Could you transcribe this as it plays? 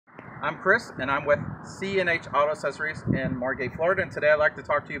I'm Chris, and I'm with C&H Auto Accessories in Margate, Florida, and today I'd like to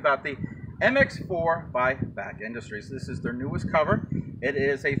talk to you about the MX4 by BAC Industries. This is their newest cover. It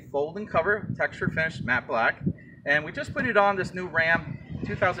is a folding cover, texture finished matte black, and we just put it on this new Ram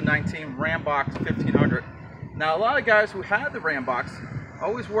 2019 Rambox 1500. Now, a lot of guys who have the Rambox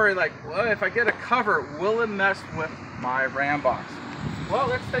always worry like, well, if I get a cover, will it mess with my Rambox? Well,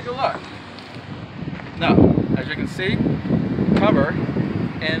 let's take a look. No, as you can see, cover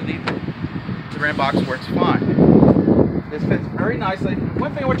and the Rambox works fine. This fits very nicely.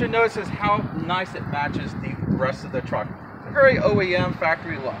 One thing I want you to notice is how nice it matches the rest of the truck. It's a very OEM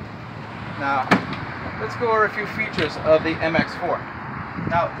factory look. Now, let's go over a few features of the MX4.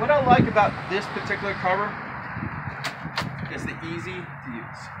 Now, what I like about this particular cover is the easy to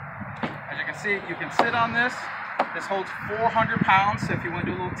use. As you can see, you can sit on this. This holds 400 pounds, so if you want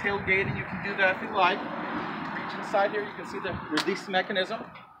to do a little tailgating, you can do that if you like. Reach inside here, you can see the release mechanism.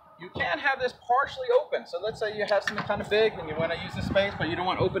 You can have this partially open, so let's say you have something kind of big and you want to use the space, but you don't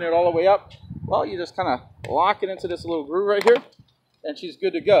want to open it all the way up. Well, you just kind of lock it into this little groove right here, and she's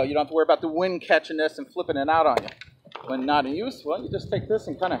good to go. You don't have to worry about the wind catching this and flipping it out on you. When not in use, well, you just take this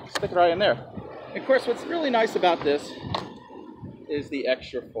and kind of stick it right in there. And of course, what's really nice about this is the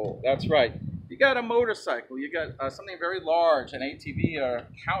extra fold. That's right. You got a motorcycle, you got something very large, an ATV or a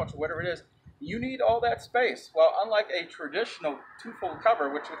couch or whatever it is, you need all that space. Well, unlike a traditional two-fold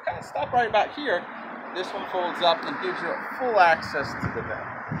cover, which would kind of stop right about here, this one folds up and gives you full access to the bed.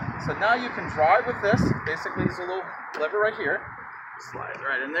 So now you can drive with this. Basically, there's a little lever right here. Slide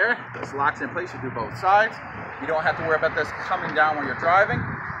right in there. This locks in place. You do both sides. You don't have to worry about this coming down when you're driving.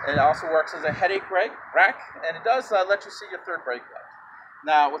 It also works as a headache rack, and it does let you see your third brake light.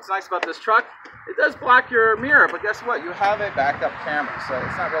 Now, what's nice about this truck, it does block your mirror, but guess what? You have a backup camera, so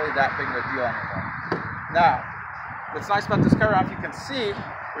it's not really that big of a deal anymore. Now, what's nice about this cover, if you can see,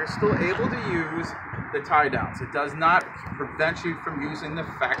 we're still able to use the tie downs. It does not prevent you from using the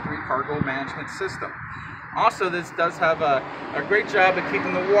factory cargo management system. Also, this does have a great job of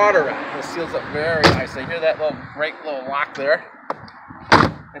keeping the water out. It seals up very nicely. Hear that great little lock there?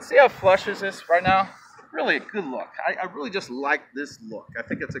 And see how flush is this right now? Really a good look. I really just like this look. I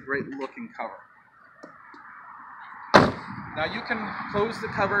think it's a great looking cover. Now you can close the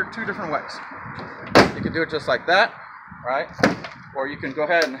cover two different ways. You can do it just like that, right? Or you can go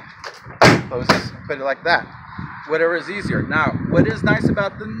ahead and close this and put it like that. Whatever is easier. Now, what is nice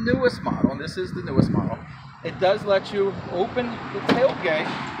about the newest model, and this is the newest model, it does let you open the tailgate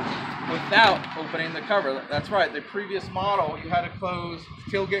without opening the cover. That's right, the previous model, you had to close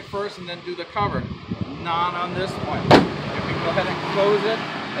the tailgate first and then do the cover. Not on this one. You can go ahead and close it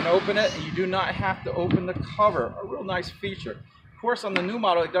and open it, and you do not have to open the cover. A real nice feature. Of course, on the new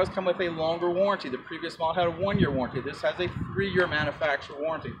model, it does come with a longer warranty. The previous model had a 1-year warranty. This has a 3-year manufacturer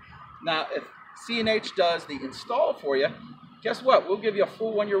warranty. Now, if C&H does the install for you, guess what? We'll give you a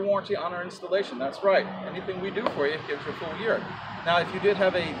full 1-year warranty on our installation. That's right. Anything we do for you gives you a full year. Now, if you did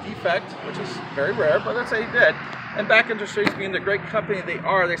have a defect, which is very rare, but let's say you did, and BAC Industries, being the great company they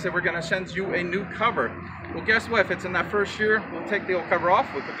are, they said, we're going to send you a new cover. Well, guess what? If it's in that first year, we'll take the old cover off,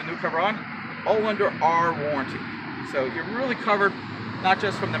 we'll put the new cover on, all under our warranty. So you're really covered, not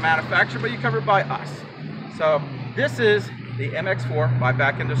just from the manufacturer, but you're covered by us. So this is the MX4 by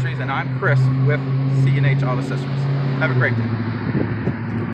BAC Industries, and I'm Chris with C&H Auto Accessories. Have a great day.